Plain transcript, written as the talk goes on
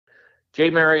Jay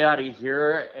Mariotti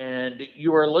here, and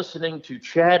you are listening to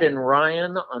Chad and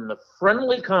Ryan on the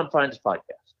Friendly Confines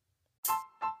podcast.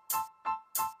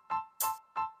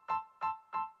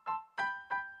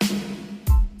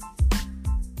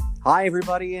 Hi,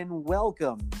 everybody, and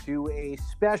welcome to a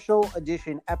special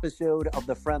edition episode of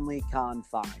the Friendly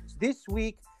Confines. This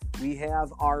week, we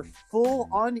have our full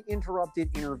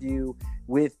uninterrupted interview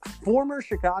with former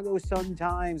Chicago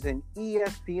Sun-Times and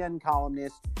ESPN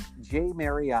columnist Jay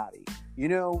Mariotti. You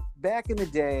know, back in the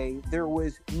day, there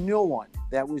was no one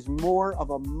that was more of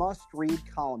a must-read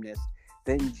columnist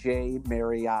than Jay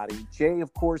Mariotti. Jay,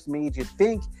 of course, made you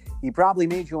think. He probably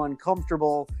made you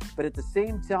uncomfortable, but at the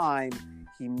same time,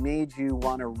 he made you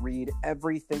want to read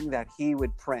everything that he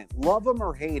would print. Love him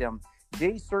or hate him,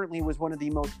 Jay certainly was one of the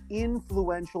most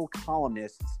influential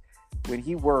columnists when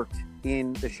he worked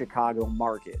in the Chicago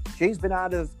market. Jay's been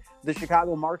out of the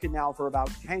Chicago market now for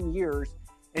about 10 years,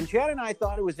 and Chad and I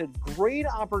thought it was a great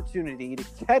opportunity to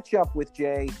catch up with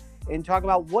Jay and talk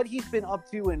about what he's been up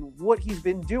to and what he's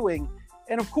been doing,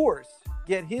 and of course,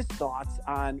 get his thoughts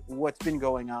on what's been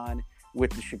going on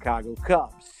with the Chicago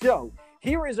Cubs. So,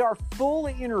 here is our full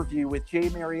interview with Jay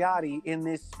Mariotti in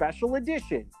this special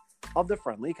edition of the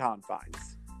Friendly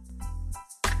Confines.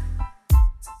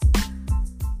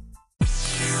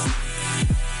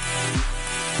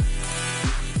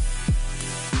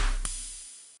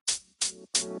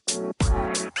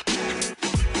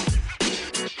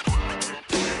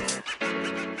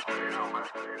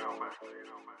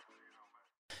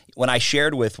 When I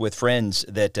shared with friends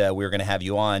that we were going to have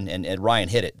you on, and Ryan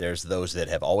hit it, there's those that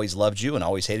have always loved you and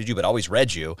always hated you, but always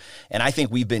read you. And I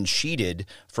think we've been cheated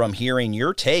from hearing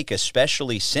your take,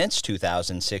 especially since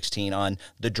 2016, on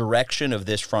the direction of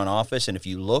this front office. And if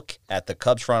you look at the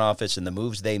Cubs front office and the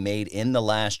moves they made in the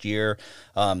last year,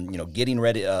 getting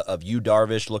rid of Yu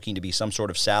Darvish, looking to be some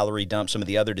sort of salary dump, some of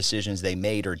the other decisions they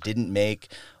made or didn't make.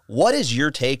 What is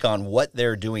your take on what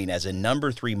they're doing as a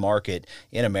number 3 market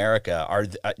in America?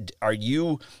 Are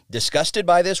you disgusted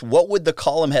by this? What would the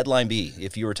column headline be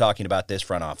if you were talking about this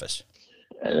front office?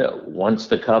 Once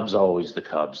the Cubs, always the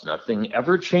Cubs. Nothing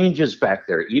ever changes back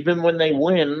there. Even when they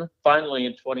win, finally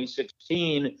in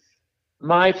 2016,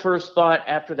 my first thought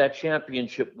after that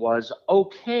championship was,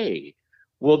 okay,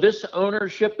 will this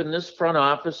ownership and this front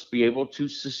office be able to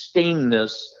sustain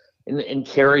this and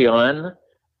carry on?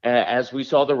 As we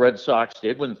saw the Red Sox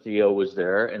did when Theo was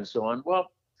there and so on. Well,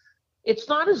 it's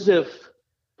not as if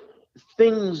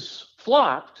things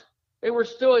flopped. They were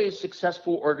still a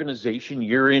successful organization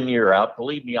year in, year out.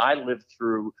 Believe me, I lived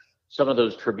through some of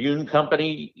those Tribune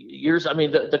Company years. I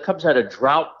mean, the Cubs had a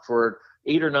drought for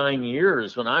 8 or 9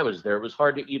 years when I was there. It was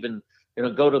hard to even,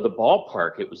 go to the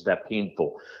ballpark. It was that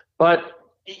painful. But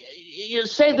you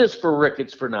say this for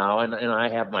Ricketts for now, and I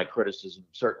have my criticism,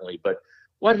 certainly, but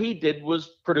what he did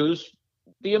was produce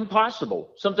the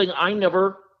impossible, something I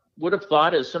never would have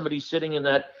thought as somebody sitting in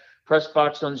that press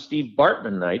box on Steve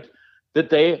Bartman night, that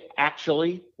they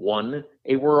actually won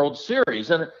a World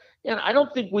Series. And I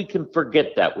don't think we can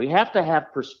forget that. We have to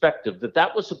have perspective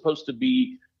that was supposed to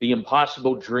be the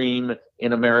impossible dream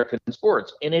in American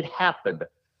sports. And it happened.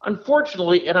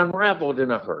 Unfortunately, it unraveled in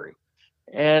a hurry.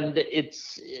 And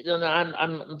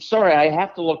I'm sorry, I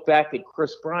have to look back at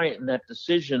Kris Bryant and that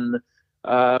decision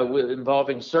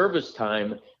involving service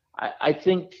time. I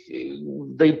think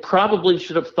they probably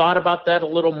should have thought about that a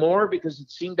little more, because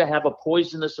it seemed to have a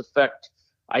poisonous effect,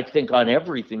 I think, on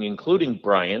everything, including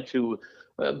Bryant, who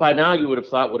by now you would have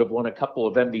thought would have won a couple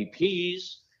of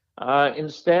MVPs.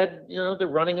 Instead, they're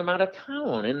running him out of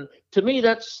town. And to me,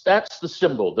 that's the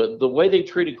symbol. The way they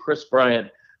treated Kris Bryant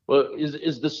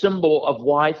is the symbol of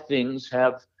why things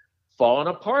have fallen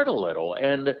apart a little.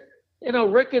 And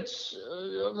Ricketts,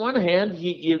 on one hand,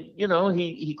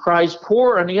 he cries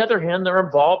poor. On the other hand, they're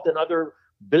involved in other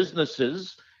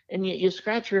businesses, and you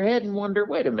scratch your head and wonder,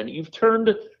 wait a minute, you've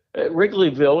turned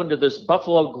Wrigleyville into this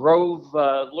Buffalo Grove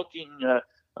looking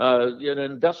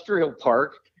industrial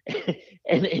park,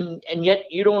 and yet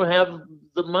you don't have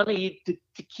the money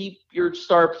to keep your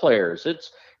star players.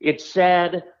 It's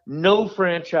sad. No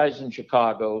franchise in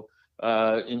Chicago,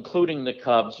 including the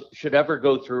Cubs, should ever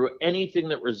go through anything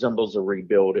that resembles a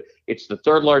rebuild. It's the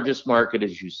 3rd largest market,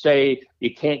 as you say.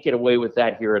 You can't get away with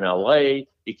that here in LA.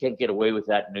 You can't get away with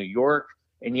that in New York.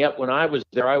 And yet when I was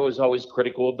there, I was always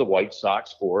critical of the White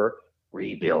Sox for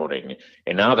rebuilding.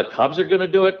 And now the Cubs are going to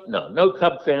do it? No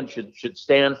Cub fan should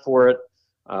stand for it.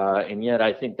 And yet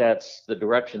I think that's the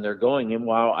direction they're going in,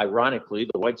 while ironically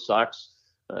the White Sox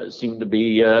seem to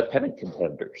be pennant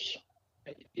contenders.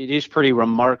 It is pretty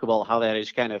remarkable how that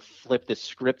has kind of flipped the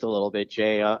script a little bit,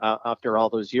 Jay, after all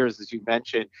those years, as you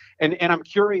mentioned. And I'm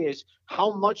curious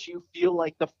how much you feel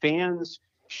like the fans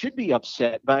should be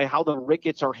upset by how the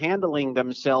Ricketts are handling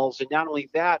themselves. And not only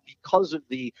that, because of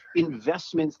the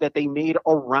investments that they made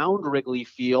around Wrigley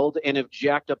Field and have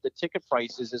jacked up the ticket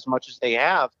prices as much as they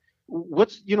have.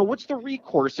 What's the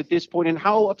recourse at this point, and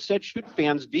how upset should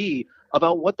fans be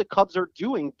about what the Cubs are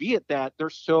doing, be it that they're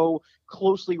so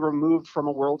closely removed from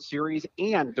a World Series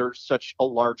and they're such a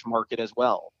large market as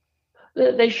well?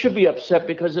 They should be upset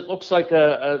because it looks like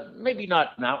a maybe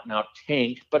not an out-and-out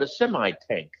tank, but a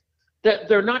semi-tank. That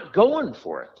they're not going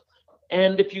for it.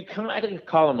 And if you count, I did a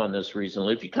column on this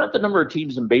recently, if you count the number of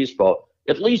teams in baseball,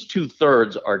 at least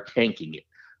 2/3 are tanking it.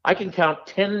 I can count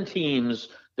 10 teams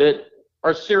that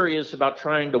are serious about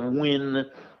trying to win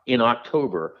in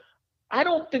October. I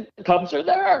don't think the Cubs are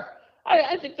there.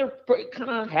 I think they're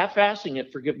kind of half-assing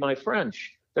it, forgive my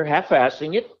French. They're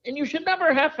half-assing it, and you should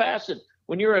never half-ass it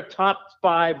when you're a top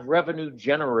 5 revenue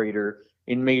generator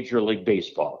in Major League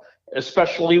Baseball,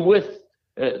 especially with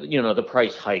the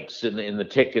price hikes and the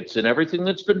tickets and everything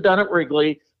that's been done at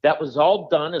Wrigley. That was all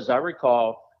done, as I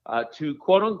recall, to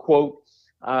quote-unquote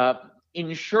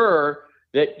ensure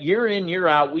that year in, year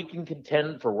out, we can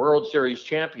contend for World Series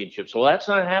championships. Well, that's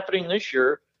not happening this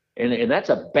year, and that's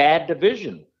a bad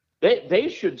division. They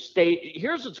should stay.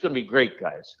 Here's what's going to be great,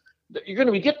 guys. You're going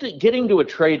to be getting to a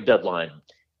trade deadline,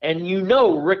 and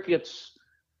Ricketts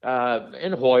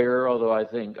and Hoyer, although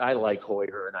I like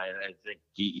Hoyer, and I think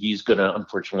he's going to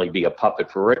unfortunately be a puppet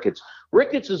for Ricketts.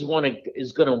 Ricketts is going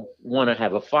to want to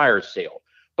have a fire sale.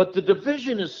 But the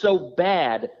division is so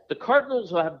bad, the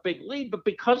Cardinals will have a big lead, but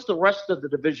because the rest of the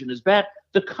division is bad,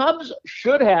 the Cubs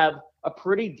should have a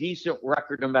pretty decent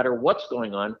record no matter what's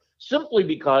going on, simply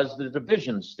because the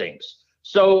division stinks.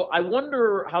 So I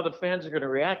wonder how the fans are going to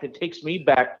react. It takes me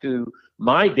back to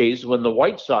my days when the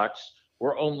White Sox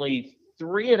were only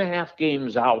 3.5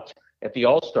 games out at the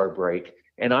All-Star break,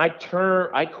 and I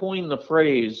coined the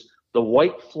phrase the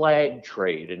white flag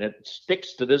trade, and it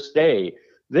sticks to this day.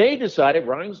 They decided,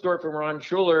 Reinsdorf and Ron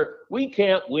Schuler, we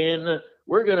can't win.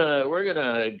 We're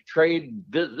gonna trade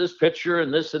this pitcher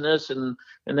and this, and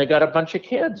they got a bunch of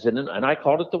kids, and I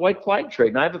called it the white flag trade.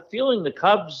 And I have a feeling the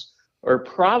Cubs are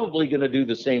probably going to do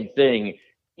the same thing.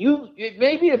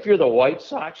 Maybe if you're the White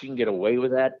Sox, you can get away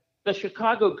with that. The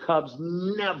Chicago Cubs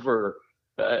never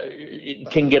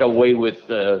can get away with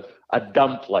a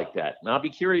dump like that. And I'll be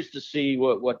curious to see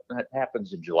what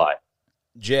happens in July.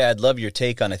 Jay, I'd love your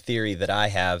take on a theory that I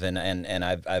have, and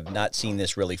I've not seen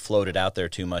this really floated out there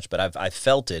too much, but I've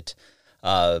felt it.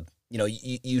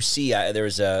 You see, there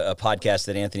was a podcast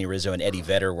that Anthony Rizzo and Eddie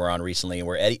Vedder were on recently,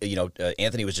 where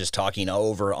Anthony was just talking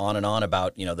on and on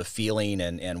about the feeling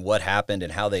and what happened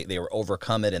and how they were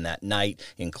overcome it in that night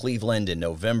in Cleveland in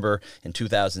November in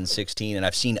 2016. And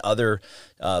I've seen other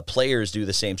players do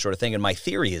the same sort of thing. And my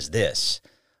theory is this.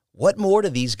 What more do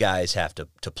these guys have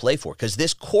to play for? Because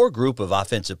this core group of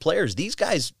offensive players, these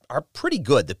guys are pretty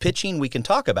good. The pitching, we can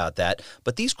talk about that,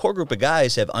 but these core group of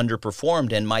guys have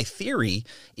underperformed, and my theory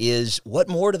is, what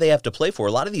more do they have to play for?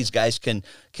 A lot of these guys can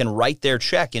write their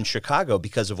check in Chicago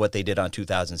because of what they did on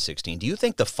 2016. Do you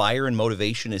think the fire and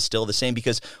motivation is still the same?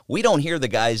 Because we don't hear the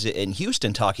guys in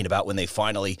Houston talking about when they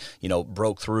finally,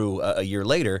 broke through a year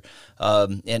later,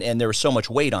 and there was so much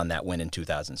weight on that win in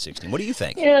 2016. What do you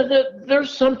think? Yeah,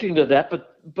 there's something to that,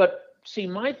 but see,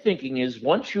 my thinking is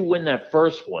once you win that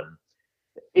first one,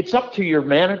 it's up to your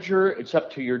manager, it's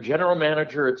up to your general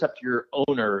manager, it's up to your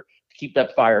owner to keep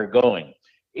that fire going.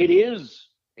 It is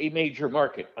a major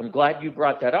market. I'm glad you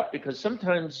brought that up, because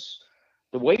sometimes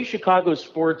the way Chicago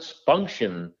sports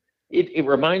function, it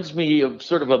reminds me of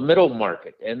sort of a middle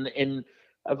market. And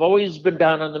I've always been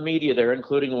down on the media there,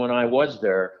 including when I was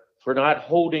there, for not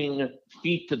holding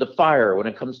feet to the fire when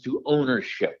it comes to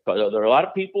ownership. There are a lot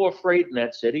of people afraid in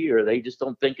that city, or they just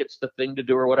don't think it's the thing to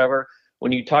do or whatever.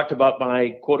 When you talked about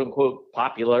my quote-unquote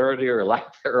popularity or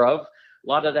lack thereof, a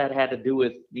lot of that had to do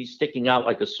with me sticking out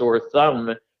like a sore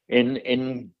thumb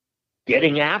and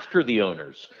getting after the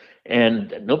owners.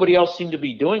 And nobody else seemed to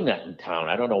be doing that in town.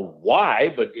 I don't know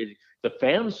why, but the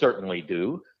fans certainly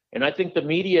do. And I think the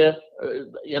media,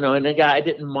 and again, I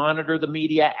didn't monitor the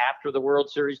media after the World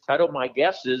Series title. My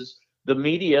guess is the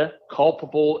media,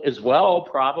 culpable as well,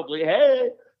 probably, hey,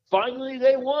 finally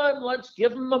they won, let's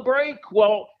give them a break.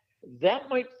 Well, that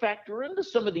might factor into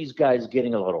some of these guys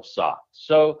getting a little soft.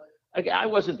 So I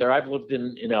wasn't there. I've lived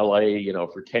in LA,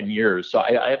 for 10 years. So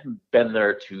I haven't been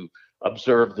there to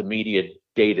observe the media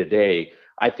day to day.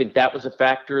 I think that was a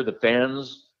factor, the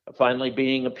fans finally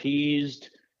being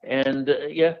appeased. And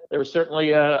there was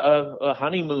certainly a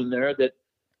honeymoon there that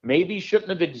maybe shouldn't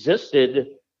have existed,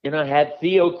 had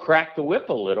Theo cracked the whip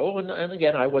a little. And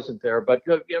again, I wasn't there, but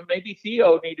maybe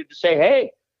Theo needed to say,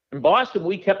 hey, in Boston,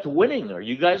 we kept winning. Are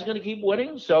you guys going to keep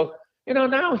winning? So,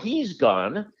 now he's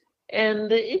gone.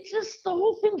 And it just, the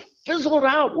whole thing fizzled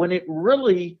out when it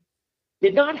really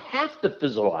did not have to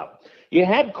fizzle out. You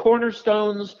had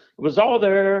cornerstones. It was all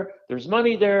there. There's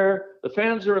money there. The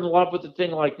fans are in love with the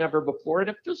thing like never before. And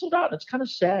it fizzled out. It's kind of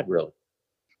sad, really.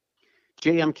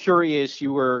 Jay, I'm curious,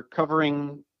 you were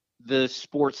covering the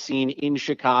sports scene in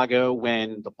Chicago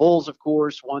when the Bulls, of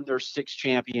course, won their 6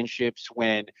 championships,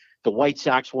 when the White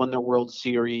Sox won their World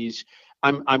Series.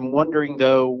 I'm wondering,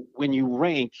 though, when you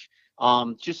rank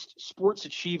just sports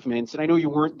achievements, and I know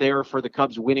you weren't there for the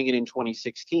Cubs winning it in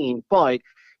 2016, but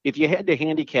if you had to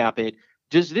handicap it,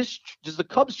 does the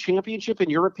Cubs championship, in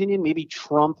your opinion, maybe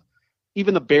trump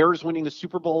even the Bears winning the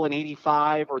Super Bowl in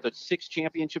 '85 or the 6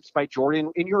 championships by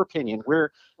Jordan? In your opinion,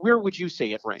 where would you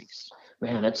say it ranks?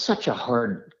 Man, it's such a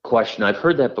hard question. I've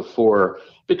heard that before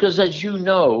because, as you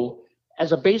know,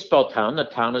 as a baseball town, the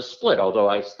town is split, although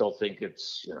I still think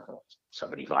it's,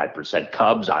 75%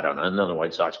 Cubs. I don't know. None of the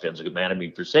White Sox fans are mad at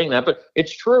me for saying that, but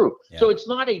it's true. Yeah. So it's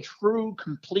not a true,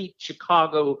 complete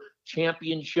Chicago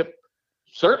championship.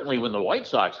 Certainly when the White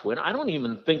Sox win, I don't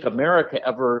even think America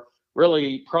ever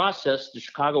really processed the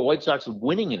Chicago White Sox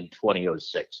winning in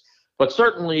 2006. But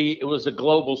certainly it was a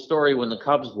global story when the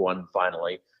Cubs won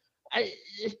finally.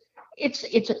 It's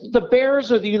the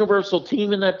Bears are the universal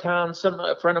team in that town.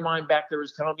 A friend of mine back there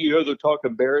was telling me, they're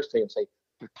talking Bears today, and say,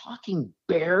 they're talking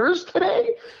Bears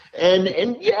today?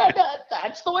 And yeah,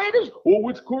 that's the way it is. Well,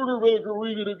 which quarterback are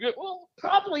we going to get? Well,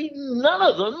 probably none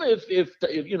of them. If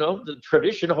the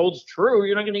tradition holds true,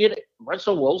 you're not going to get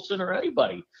Russell Wilson or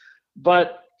anybody.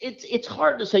 But it's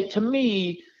hard to say. To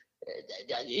me,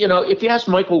 if you ask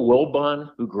Michael Wilbon,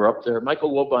 who grew up there,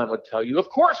 Michael Wilbon would tell you, of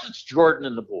course it's Jordan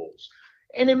and the Bulls.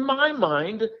 And in my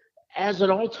mind, as an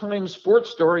all-time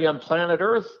sports story on planet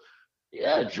Earth,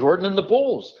 yeah, Jordan and the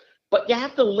Bulls. But you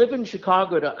have to live in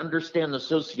Chicago to understand the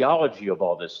sociology of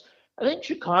all this. I think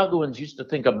Chicagoans used to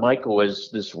think of Michael as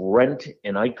this rent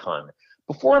and icon.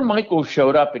 Before Michael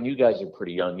showed up, and you guys are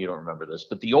pretty young, you don't remember this,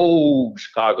 but the old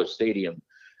Chicago Stadium,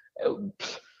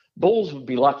 Bulls would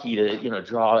be lucky to,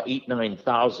 draw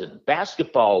 8,000-9,000.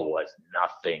 Basketball was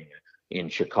nothing in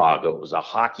Chicago. It was a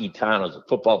hockey town, it was a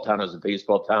football town, it was a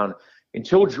baseball town.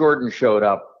 Until Jordan showed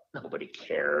up, nobody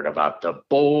cared about the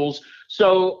Bulls.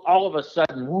 So all of a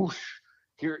sudden, whoosh,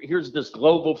 here's this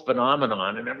global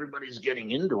phenomenon, and everybody's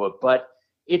getting into it. But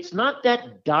it's not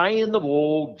that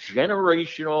die-in-the-wool,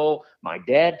 generational, my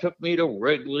dad took me to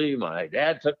Wrigley, my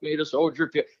dad took me to Soldier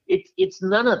Field. It's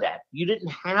none of that. You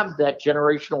didn't have that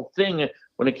generational thing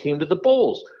when it came to the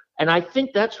Bulls. And I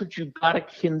think that's what you've got to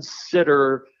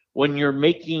consider when you're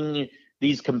making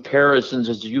these comparisons,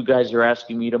 as you guys are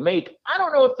asking me to make. I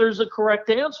don't know if there's a correct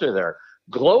answer there.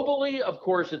 Globally, of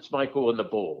course, it's Michael and the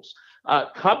Bulls.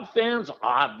 Cub fans,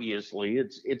 obviously,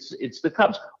 it's the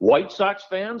Cubs. White Sox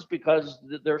fans, because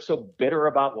they're so bitter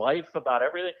about life, about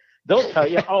everything, they'll tell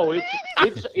you, oh,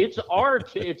 it's our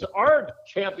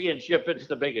championship. It's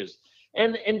the biggest.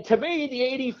 And to me, the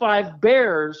 '85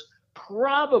 Bears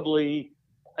probably,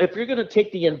 if you're going to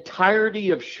take the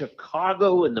entirety of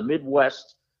Chicago and the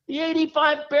Midwest, the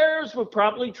 '85 Bears would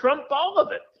probably trump all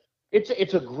of it.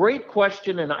 It's a great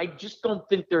question, and I just don't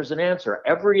think there's an answer.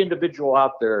 Every individual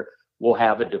out there will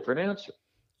have a different answer.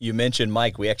 You mentioned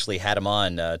Mike. We actually had him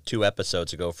on 2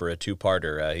 episodes ago for a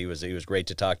 2-parter. He was great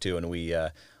to talk to, and we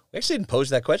actually didn't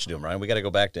pose that question to him, Ryan. We got to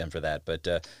go back to him for that. But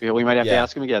yeah, we might have to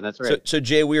ask him again. That's right. So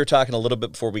Jay, we were talking a little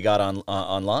bit before we got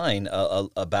online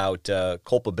about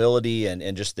culpability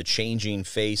and just the changing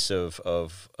face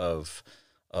of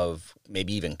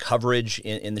maybe even coverage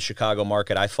in the Chicago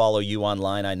market. I follow you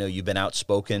online. I know you've been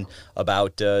outspoken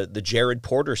about the Jared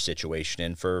Porter situation.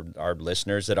 And for our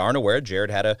listeners that aren't aware, Jared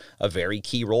had a very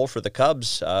key role for the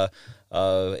Cubs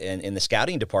in the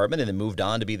scouting department, and then moved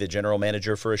on to be the general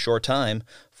manager for a short time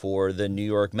for the New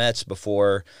York Mets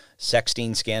before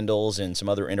sexting scandals and some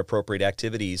other inappropriate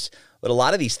activities. But a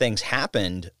lot of these things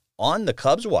happened on the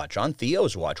Cubs' watch, on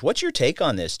Theo's watch. What's your take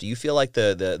on this? Do you feel like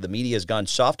the media has gone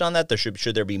soft on that?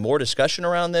 Should there be more discussion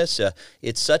around this?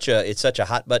 It's such a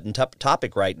hot button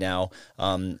topic right now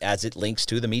as it links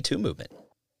to the Me Too movement.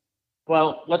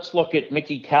 Well, let's look at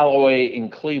Mickey Callaway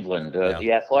in Cleveland.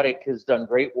 The Athletic has done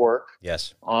great work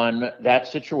on that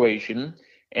situation,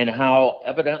 and how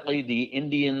evidently the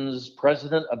Indians'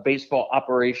 president of baseball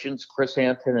operations, Chris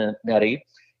Antonetti,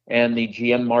 and the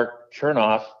GM Mark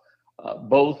Chernoff,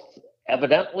 both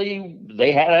evidently,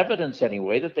 they had evidence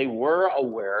anyway, that they were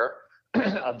aware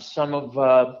of some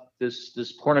of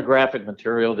this pornographic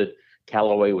material that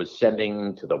Callaway was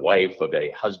sending to the wife of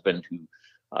a husband who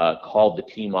called the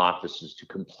team offices to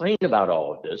complain about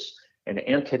all of this. And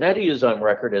Antonetti is on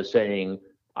record as saying,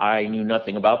 I knew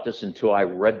nothing about this until I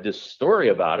read this story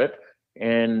about it.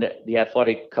 And the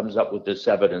Athletic comes up with this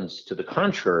evidence to the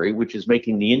contrary, which is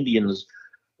making the Indians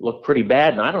look pretty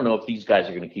bad. And I don't know if these guys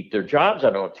are going to keep their jobs.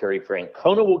 I don't know if Terry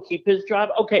Francona will keep his job.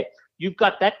 Okay, you've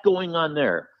got that going on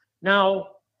there. Now,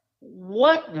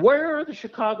 where are the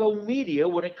Chicago media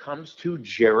when it comes to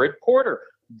Jared Porter?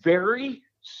 Very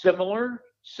similar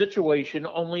situation,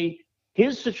 only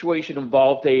his situation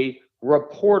involved a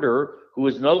reporter who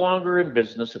is no longer in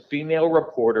business, a female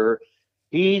reporter.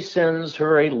 He sends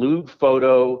her a lewd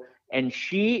photo, and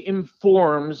she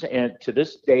informs, and to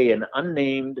this day, an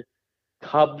unnamed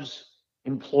Cubs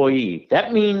employee.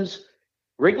 That means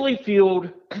Wrigley Field,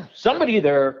 somebody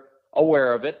there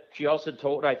aware of it. She also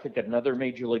told, I think, another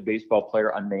Major League Baseball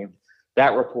player, unnamed,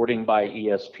 that reporting by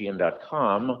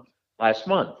ESPN.com last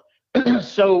month.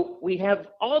 So we have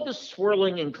all this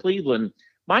swirling in Cleveland.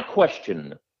 My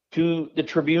question to the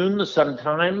Tribune, the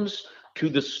Sun-Times, to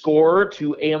the Score,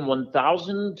 to AM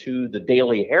 1000, to the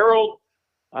Daily Herald,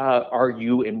 are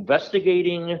you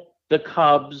investigating the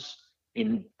Cubs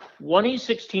in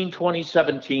 2016,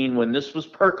 2017, when this was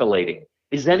percolating?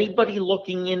 Is anybody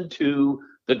looking into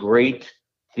the great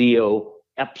Theo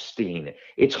Epstein?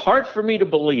 It's hard for me to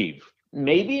believe.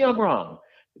 Maybe I'm wrong,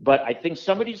 but I think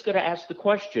somebody's going to ask the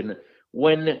question.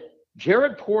 When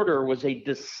Jared Porter was a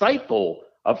disciple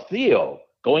of Theo,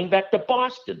 going back to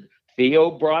Boston,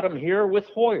 Theo brought him here with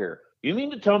Hoyer. You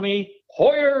mean to tell me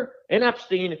Hoyer and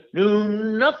Epstein knew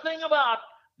nothing about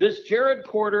this Jared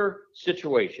Porter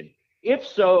situation? If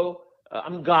so,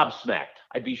 I'm gobsmacked.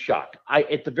 I'd be shocked.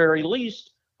 At the very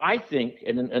least, I think,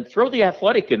 and throw the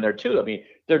Athletic in there too. I mean,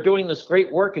 they're doing this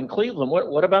great work in Cleveland.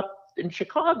 What about in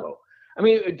Chicago? I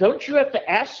mean, don't you have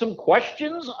to ask some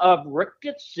questions of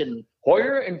Ricketts and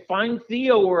Hoyer and find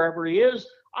Theo wherever he is?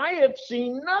 I have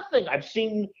seen nothing. I've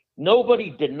seen nobody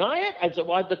deny it. I said,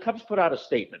 well, the Cubs put out a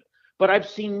statement, but I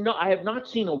have not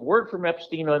seen a word from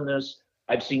Epstein on this.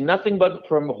 I've seen nothing but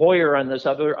from Hoyer on this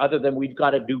other than we've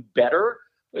got to do better.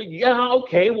 Yeah,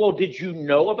 okay. Well, did you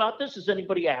know about this? Is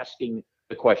anybody asking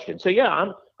the question? So yeah,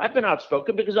 I've been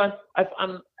outspoken because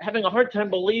I'm having a hard time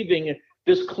believing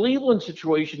this Cleveland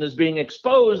situation is being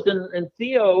exposed, and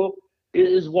Theo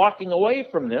is walking away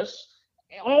from this.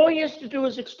 All he has to do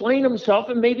is explain himself,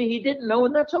 and maybe he didn't know,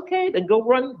 and that's okay. Then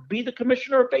go be the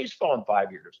commissioner of baseball in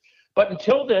 5 years. But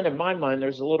until then, in my mind,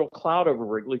 there's a little cloud over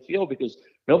Wrigley Field because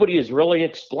nobody has really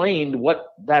explained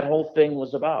what that whole thing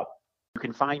was about. You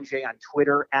can find Jay on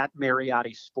Twitter at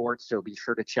Mariotti Sports, so be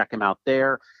sure to check him out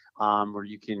there. Or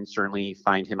you can certainly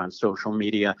find him on social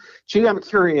media. Jay, I'm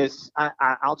curious.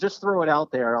 I'll just throw it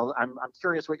out there. I'm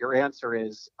curious what your answer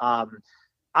is.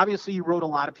 Obviously, you wrote a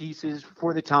lot of pieces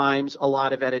for the Times, a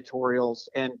lot of editorials,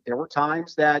 and there were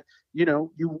times that you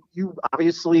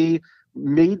obviously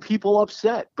made people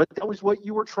upset, but that was what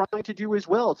you were trying to do as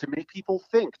well, to make people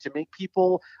think, to make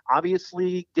people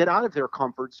obviously get out of their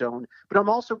comfort zone. But I'm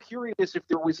also curious if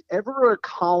there was ever a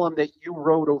column that you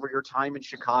wrote over your time in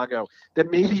Chicago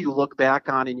that maybe you look back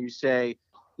on and you say,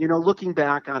 looking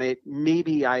back on it,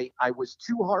 maybe I was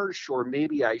too harsh, or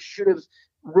maybe I should have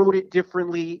wrote it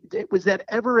differently. Was that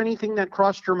ever anything that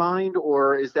crossed your mind,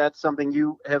 or is that something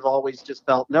you have always just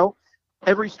felt, no,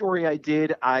 every story I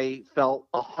did, I felt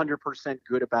 100%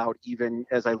 good about, even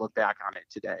as I look back on it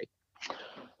today?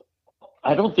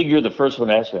 I don't think you're the first one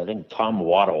to ask me. I think Tom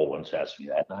Waddle once asked me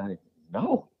that.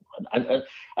 No.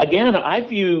 Again, I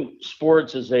view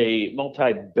sports as a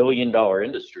multi-billion-dollar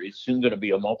industry. It's soon going to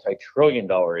be a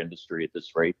multi-trillion-dollar industry at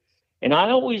this rate. And I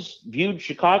always viewed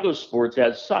Chicago sports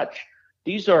as such.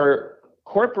 These are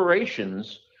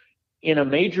corporations in a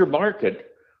major market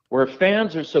where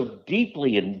fans are so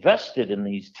deeply invested in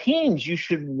these teams. You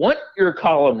should want your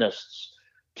columnists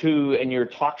and your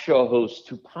talk show hosts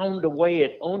to pound away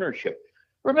at ownership.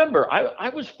 Remember, I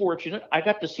was fortunate. I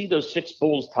got to see those 6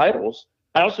 Bulls titles.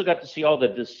 I also got to see all the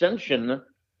dissension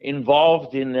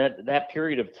involved in that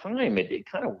period of time. It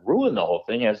kind of ruined the whole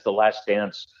thing, as The Last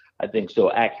Dance, I think,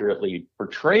 so accurately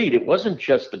portrayed. It wasn't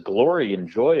just the glory and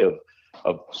joy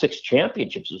of 6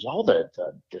 championships. It was all the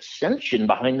dissension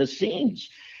behind the scenes.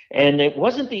 And it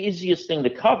wasn't the easiest thing to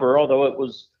cover, although it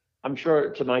was, I'm sure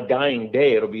to my dying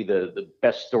day, it'll be the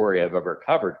best story I've ever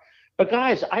covered. But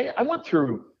guys, I went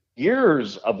through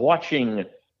years of watching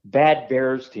bad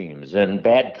Bears teams and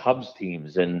bad Cubs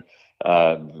teams and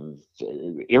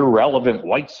irrelevant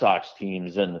White Sox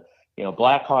teams and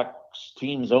Blackhawks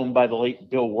teams owned by the late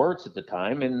Bill Wirtz at the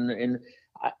time. And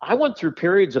I went through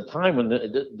periods of time when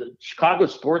the Chicago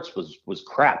sports was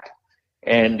crap.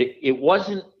 And it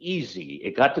wasn't easy.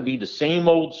 It got to be the same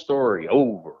old story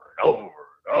over and over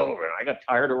and over. And I got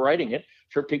tired of writing it.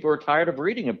 Sure, people are tired of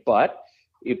reading it. But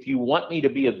if you want me to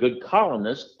be a good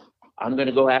columnist, I'm going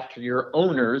to go after your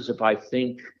owners if I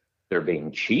think they're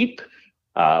being cheap.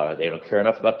 They don't care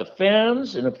enough about the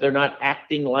fans, and if they're not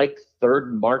acting like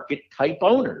third market type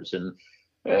owners.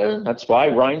 And that's why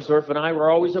Reinsdorf and I were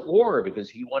always at war, because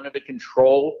he wanted to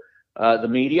control the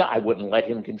media. I wouldn't let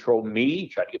him control me. He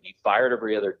tried to get me fired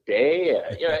every other day.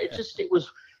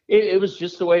 It was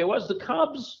just the way it was. The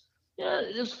Cubs,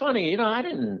 it was funny. I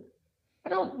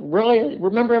don't really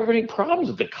remember having any problems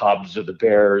with the Cubs or the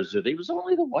Bears. It was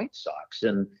only the White Sox.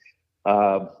 And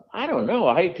I don't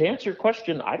know. To answer your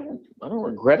question, I don't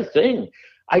regret a thing.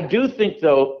 I do think,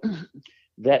 though,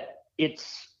 that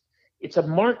it's a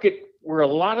market where a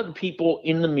lot of the people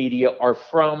in the media are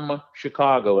from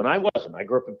Chicago, and I wasn't. I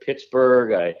grew up in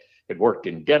Pittsburgh. I had worked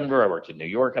in Denver. I worked in New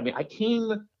York. I mean, I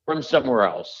came from somewhere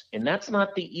else, and that's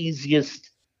not the easiest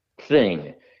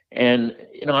thing. And,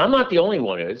 I'm not the only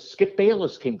one. Skip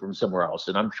Bayless came from somewhere else,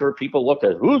 and I'm sure people look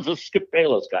at, who's this Skip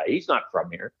Bayless guy? He's not from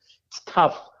here. It's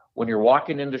tough when you're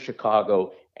walking into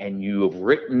Chicago and you have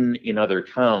written in other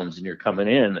towns and you're coming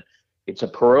in. It's a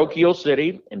parochial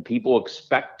city, and people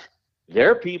expect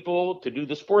their people to do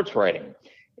the sports writing.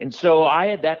 And so I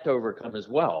had that to overcome as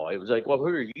well. It was like, well, who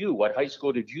are you? What high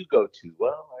school did you go to?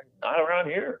 Well, I'm not around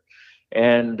here.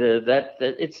 And that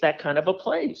it's that kind of a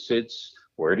place. It's,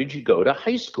 where did you go to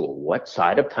high school? What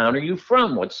side of town are you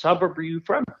from? What suburb are you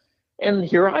from? And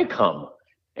here I come.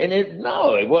 And it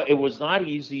was not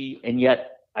easy. And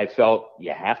yet I felt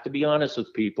you have to be honest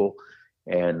with people.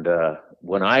 And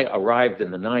when I arrived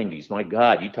in the 90s, my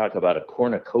God, you talk about a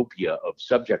cornucopia of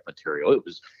subject material. It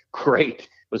was great. It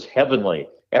was heavenly.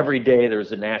 Every day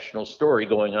there's a national story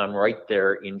going on right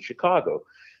there in Chicago.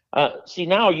 See,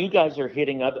 now you guys are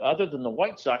hitting, other than the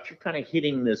White Sox, you're kind of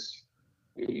hitting this,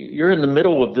 you're in the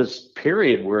middle of this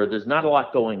period where there's not a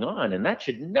lot going on. And that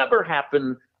should never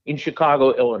happen in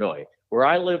Chicago, Illinois. Where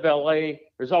I live, LA,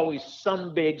 there's always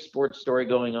some big sports story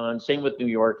going on. Same with New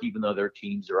York, even though their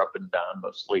teams are up and down,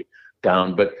 mostly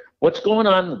down. But what's going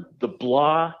on, the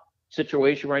blah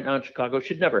situation right now in Chicago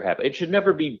should never happen. It should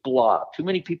never be blah. Too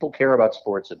many people care about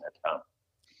sports in that town.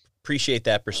 Appreciate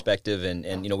that perspective,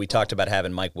 and we talked about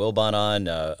having Mike Wilbon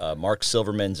on. Mark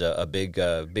Silverman's a big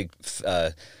a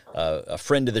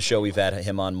friend of the show. We've had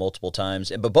him on multiple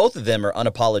times, but both of them are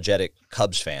unapologetic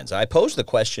Cubs fans. I posed the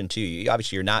question to you.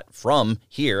 Obviously, you're not from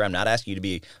here. I'm not asking you to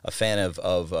be a fan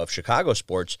of Chicago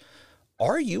sports.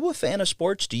 Are you a fan of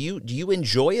sports? Do you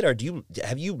enjoy it, or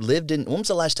have you lived in? When was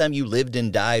the last time you lived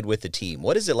and died with the team?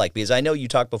 What is it like? Because I know you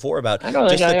talked before about just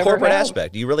the corporate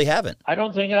aspect. You really haven't. I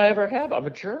don't think I ever have. I'm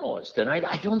a journalist, and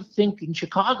I don't think in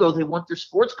Chicago they want their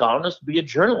sports columnist to be a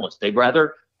journalist. They'd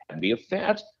rather be a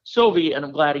fan. Sylvie, and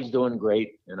I'm glad he's doing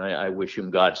great, and I wish him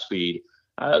Godspeed.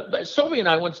 Sylvie and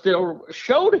I once did a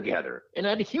show together and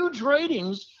had huge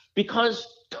ratings because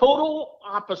total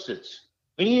opposites.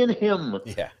 Me and him.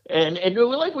 Yeah. And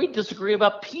we disagree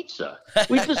about pizza.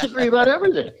 We disagree about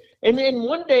everything. And then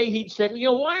one day he'd said,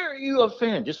 why aren't you a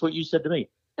fan? Just what you said to me.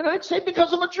 And I'd say,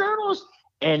 because I'm a journalist.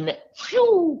 And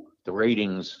phew, the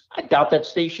ratings. I doubt that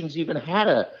station's even had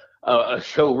a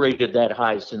show rated that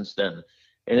high since then.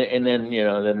 And then,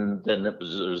 then there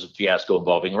was a fiasco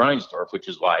involving Reinsdorf, which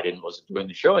is why I wasn't doing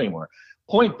the show anymore.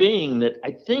 Point being that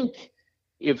I think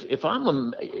if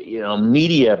I'm a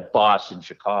media boss in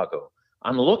Chicago,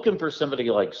 I'm looking for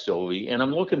somebody like Sylvie, and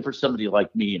I'm looking for somebody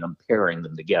like me, and I'm pairing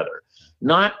them together.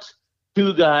 Not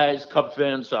two guys, Cub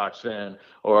fan, Sox fan,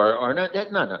 or not.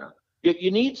 No. You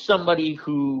need somebody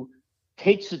who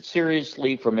takes it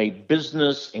seriously from a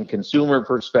business and consumer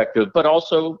perspective, but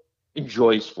also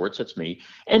enjoys sports. That's me.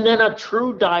 And then a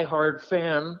true diehard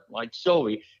fan like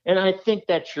Sylvie. And I think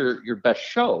that's your best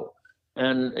show.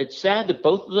 And it's sad that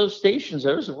both of those stations,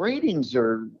 those ratings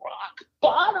are rock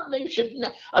bottom. They should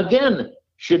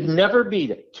never be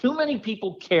that. Too many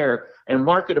people care, and a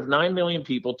market of 9 million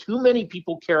people, too many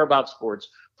people care about sports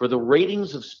for the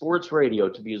ratings of sports radio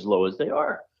to be as low as they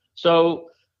are. So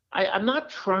I'm not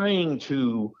trying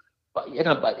to,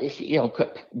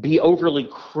 be overly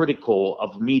critical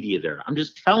of media there. I'm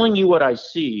just telling you what I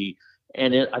see.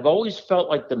 And I've always felt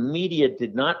like the media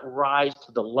did not rise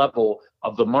to the level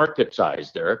of the market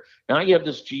size there. Now you have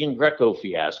this Gian Greco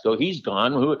fiasco. He's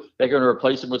gone. Who they're going to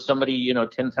replace him with somebody,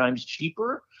 10 times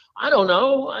cheaper? I don't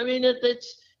know. I mean,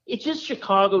 it's just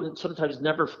Chicago that sometimes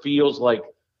never feels like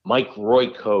Mike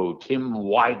Royko, Tim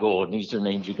Weigel, and these are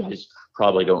names you guys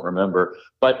probably don't remember.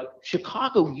 But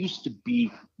Chicago used to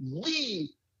be the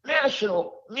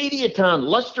national media town.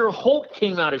 Lester Holt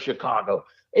came out of Chicago.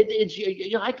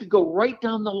 I could go right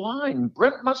down the line.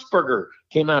 Brent Musburger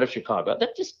came out of Chicago.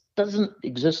 That just doesn't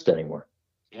exist anymore.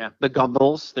 Yeah, the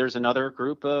Gumballs. There's another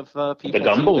group of people. The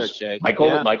Gumballs, Jay. Michael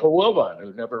Wilbon,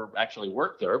 who never actually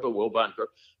worked there, but Wilbon.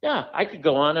 Yeah, I could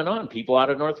go on and on. People out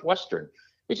of Northwestern.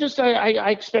 It's just I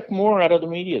expect more out of the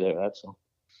media there. That's all.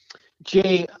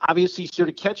 Jay, obviously, so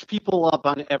to catch people up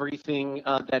on everything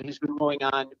that has been going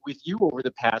on with you over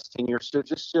the past 10 years, so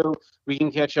just so we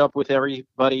can catch up with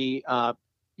everybody,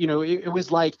 it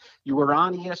was like you were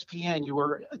on ESPN, you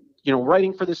were,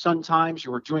 writing for the Sun-Times,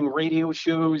 you were doing radio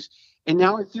shows, and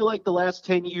now I feel like the last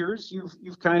 10 years,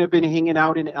 you've kind of been hanging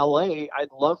out in LA.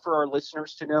 I'd love for our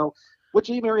listeners to know what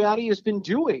Jay Mariotti has been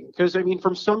doing, because, I mean,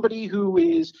 from somebody who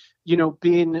is,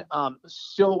 been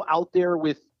so out there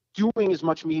with doing as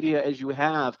much media as you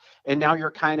have, and now you're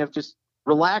kind of just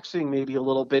relaxing maybe a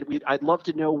little bit. I'd love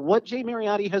to know what Jay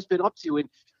Mariotti has been up to,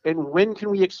 and when can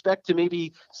we expect to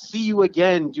maybe see you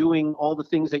again doing all the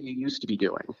things that you used to be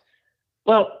doing?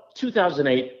 Well,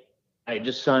 2008, I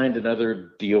just signed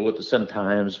another deal with the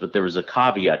Sun-Times, but there was a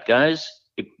caveat, guys.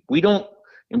 If we don't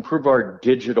improve our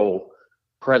digital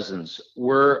presence,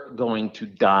 we're going to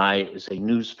die as a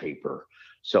newspaper.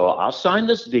 So I'll sign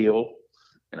this deal,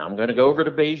 and I'm going to go over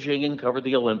to Beijing and cover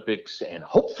the Olympics, and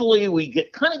hopefully we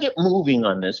get moving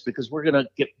on this, because we're going to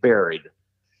get buried.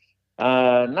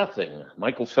 Nothing.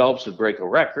 Michael Phelps would break a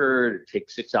record. It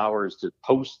takes 6 hours to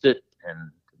post it,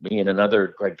 and me and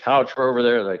another Greg Couch were over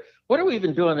there like, what are we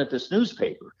even doing at this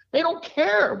newspaper? They don't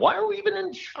care. Why are we even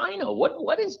in China?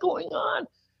 What is going on?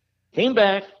 Came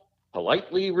back,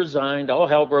 politely resigned. All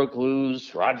hell broke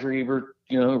loose. Roger Ebert,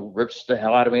 rips the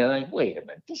hell out of me. I'm like, wait a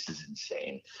minute, this is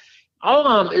insane.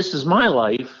 This is my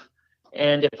life,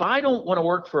 and if I don't want to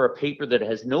work for a paper that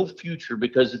has no future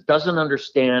because it doesn't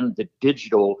understand that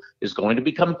digital is going to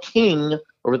become king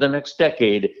over the next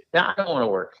decade, then I don't want to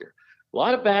work here. A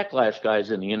lot of backlash, guys,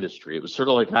 in the industry. It was sort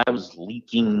of like I was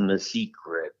leaking the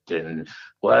secret, and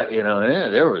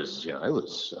there was, it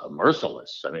was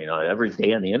merciless. I mean, every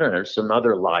day on the internet, there's some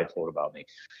other lie told about me,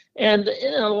 and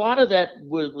a lot of that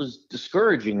was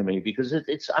discouraging to me, because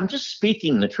I'm just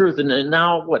speaking the truth. And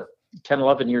now, 10,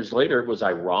 11 years later, was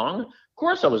I wrong? Of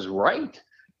course I was right.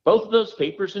 Both of those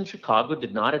papers in Chicago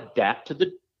did not adapt to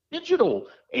the digital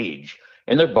age,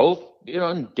 and they're both,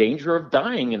 in danger of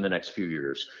dying in the next few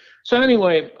years. So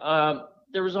anyway,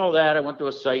 there was all that. I went to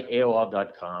a site,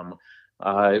 AOL.com.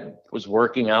 I was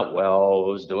working out well. I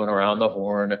was doing around the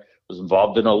horn. Was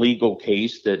involved in a legal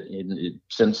case that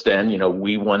since then,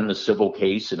 we won the civil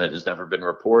case, and it has never been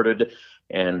reported.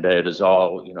 And it has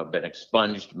all, been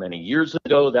expunged many years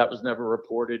ago. That was never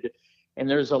reported. And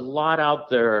there's a lot out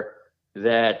there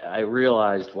that I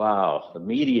realized, wow, the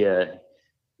media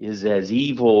is as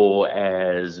evil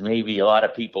as maybe a lot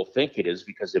of people think it is,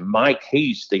 because in my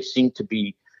case, they seem to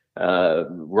be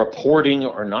reporting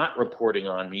or not reporting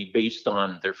on me based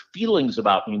on their feelings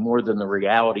about me more than the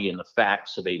reality and the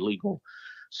facts of a legal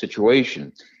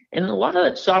situation. And a lot of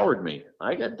that soured me.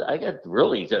 I got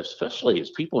really, especially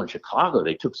as people in Chicago,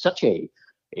 they took such a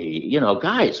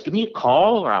guys, give me a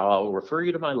call, or I'll refer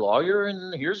you to my lawyer,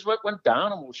 and here's what went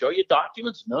down, and we'll show you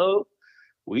documents. No,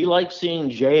 we like seeing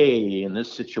Jay in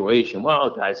this situation. Well,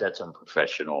 guys, that's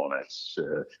unprofessional, and that's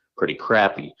pretty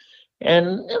crappy.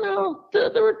 And,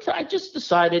 I just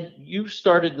decided, you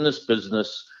started in this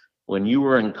business when you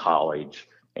were in college,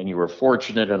 and you were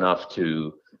fortunate enough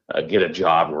to get a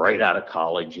job right out of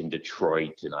college in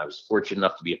Detroit. And I was fortunate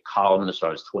enough to be a columnist. I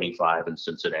was 25 in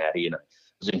Cincinnati, and I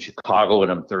was in Chicago,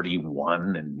 and I'm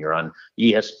 31, and you're on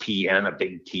ESPN, a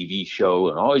big TV show,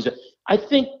 and always, I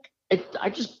think I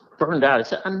just burned out. I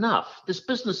said, enough. This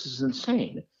business is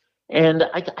insane. And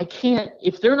I can't,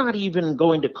 if they're not even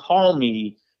going to call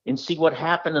me and see what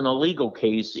happened in a legal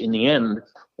case in the end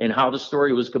and how the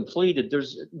story was completed,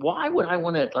 why would I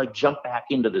want to jump back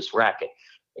into this racket?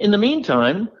 In the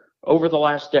meantime, over the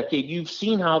last decade, you've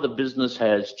seen how the business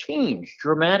has changed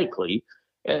dramatically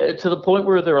to the point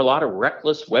where there are a lot of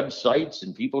reckless websites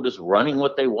and people just running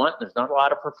what they want. There's not a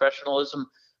lot of professionalism.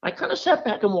 I kind of sat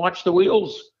back and watched the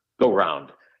wheels go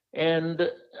round. And,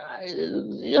 I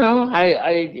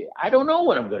don't know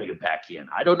when I'm going to get back in.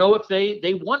 I don't know if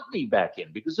they want me back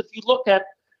in, because if you look at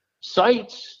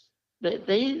sites,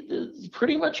 they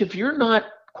pretty much, if you're not,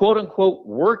 quote unquote,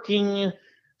 working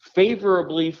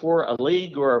favorably for a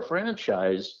league or a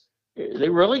franchise, they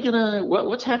really gonna,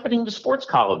 what's happening to sports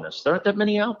columnists? There aren't that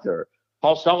many out there.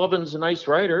 Paul Sullivan's a nice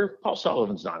writer. Paul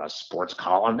Sullivan's not a sports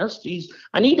columnist.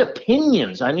 I need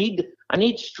opinions. I need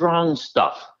strong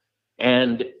stuff.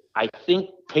 And I think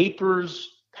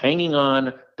papers hanging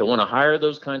on don't want to hire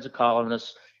those kinds of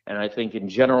columnists. And I think in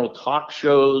general, talk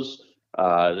shows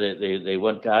They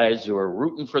want guys who are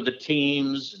rooting for the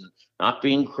teams and not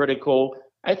being critical.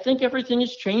 I think everything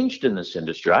has changed in this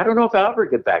industry. I don't know if I'll ever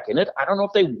get back in it. I don't know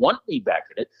if they want me back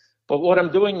in it. But what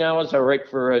I'm doing now is I write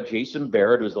for Jason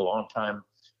Barrett, who's a longtime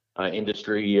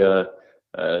industry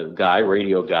guy,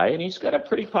 radio guy, and he's got a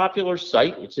pretty popular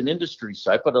site. It's an industry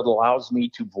site, but it allows me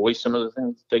to voice some of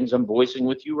the things I'm voicing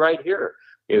with you right here.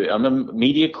 I'm a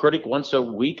media critic once a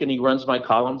week, and he runs my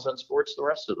columns on sports the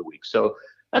rest of the week. So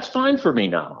that's fine for me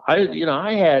now.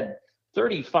 I had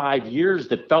 35 years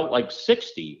that felt like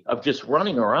 60 of just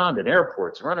running around in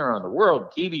airports, running around the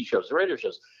world, TV shows, radio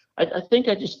shows. I think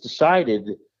I just decided,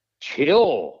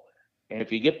 chill. And if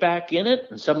you get back in it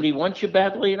and somebody wants you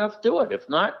badly enough, do it. If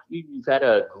not, you've had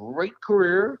a great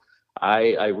career.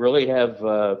 I really have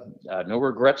no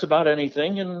regrets about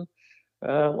anything, and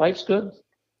life's good.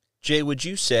 Jay, would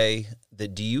you say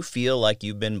that, do you feel like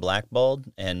you've been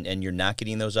blackballed and you're not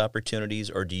getting those opportunities,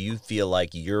 or do you feel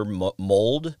like your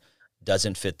mold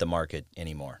doesn't fit the market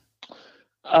anymore?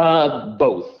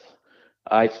 Both.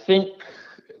 I think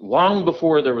long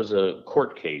before there was a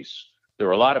court case, there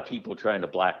were a lot of people trying to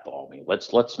blackball me.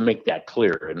 Let's make that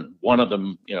clear. And one of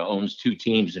them, owns 2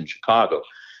 teams in Chicago,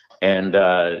 and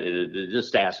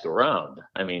just ask around.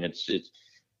 I mean,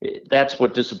 that's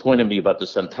what disappointed me about the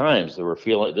Sun-Times. A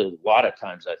lot of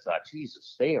times I thought,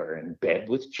 Jesus, they are in bed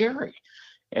with Jerry.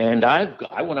 And I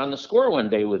went on the score one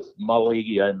day with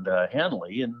Mully and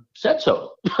Hanley and said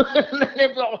so.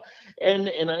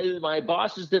 and my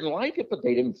bosses didn't like it, but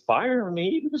they didn't fire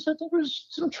me because I think there's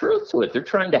some truth to it. They're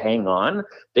trying to hang on.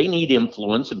 They need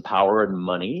influence and power and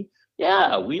money.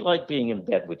 Yeah, we like being in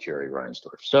bed with Jerry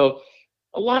Reinsdorf. So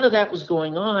a lot of that was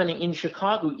going on in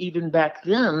Chicago even back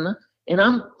then. And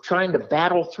I'm trying to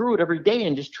battle through it every day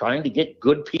and just trying to get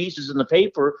good pieces in the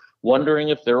paper, wondering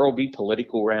if there will be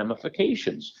political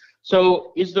ramifications.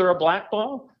 So is there a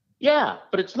blackball? Yeah,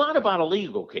 but it's not about a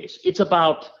legal case. It's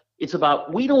about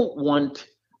we don't want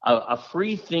a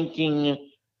free-thinking,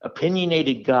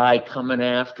 opinionated guy coming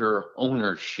after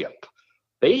ownership.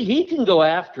 He can go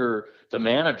after the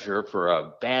manager for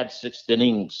a bad 6th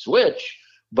inning switch,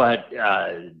 but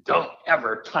don't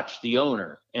ever touch the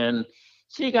owner. And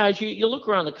see, guys, you look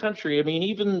around the country. I mean,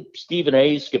 even Stephen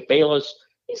A., Skip Bayless,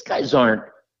 these guys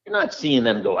you're not seeing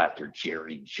them go after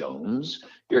Jerry Jones.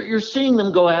 You're seeing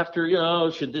them go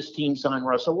after, should this team sign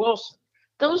Russell Wilson?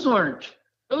 Those aren't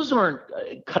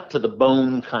cut to the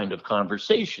bone kind of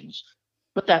conversations.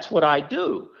 But that's what I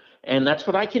do, and that's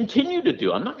what I continue to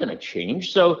do. I'm not going to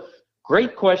change. So,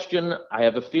 great question. I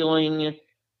have a feeling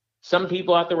some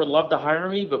people out there would love to hire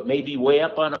me, but maybe way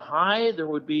up on high, there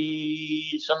would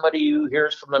be somebody who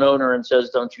hears from an owner and says,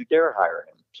 don't you dare hire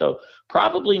him. So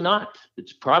probably not.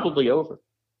 It's probably over.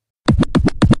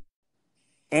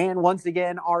 And once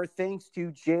again, our thanks to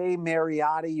Jay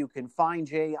Mariotti. You can find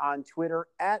Jay on Twitter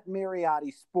at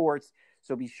Mariotti Sports.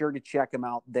 So be sure to check him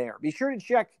out there. Be sure to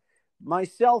check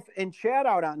myself and Chad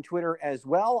out on Twitter as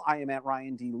well. I am at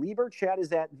Ryan D. Lieber. Chad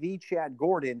is at the Chad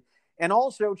Gordon. And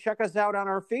also check us out on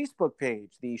our Facebook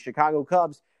page, the Chicago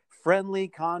Cubs Friendly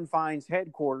Confines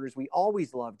Headquarters. We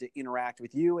always love to interact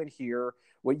with you and hear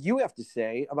what you have to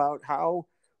say about how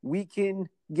we can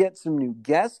get some new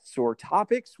guests or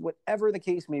topics, whatever the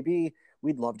case may be.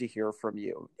 We'd love to hear from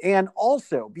you. And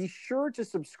also be sure to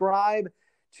subscribe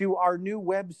to our new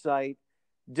website,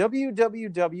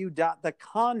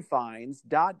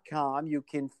 www.theconfines.com. You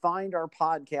can find our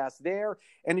podcast there.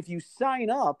 And if you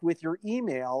sign up with your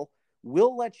email,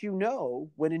 we'll let you know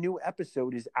when a new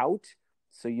episode is out,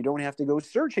 so you don't have to go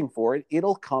searching for it.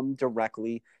 It'll come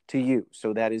directly to you.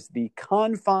 So that is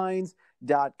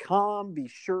theconfines.com. Be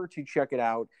sure to check it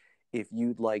out if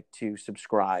you'd like to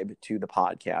subscribe to the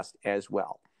podcast as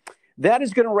well. That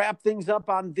is going to wrap things up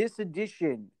on this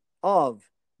edition of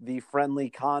the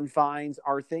Friendly Confines.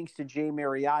 Our thanks to Jay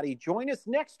Mariotti. Join us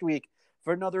next week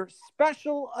for another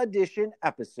special edition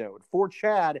episode. For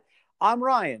Chad, I'm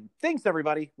Ryan. Thanks,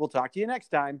 everybody. We'll talk to you next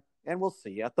time, and we'll see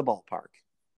you at the ballpark.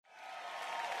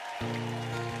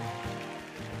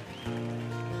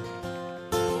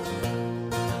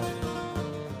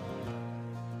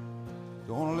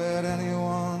 Don't let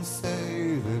anyone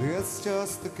say that it's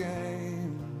just a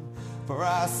game, for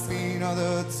I've seen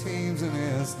other teams and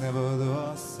it's never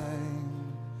the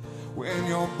same. When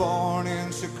you're born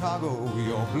in Chicago,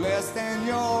 you're blessed and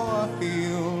you're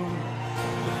healed.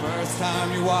 The first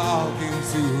time you walk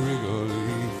into Wrigley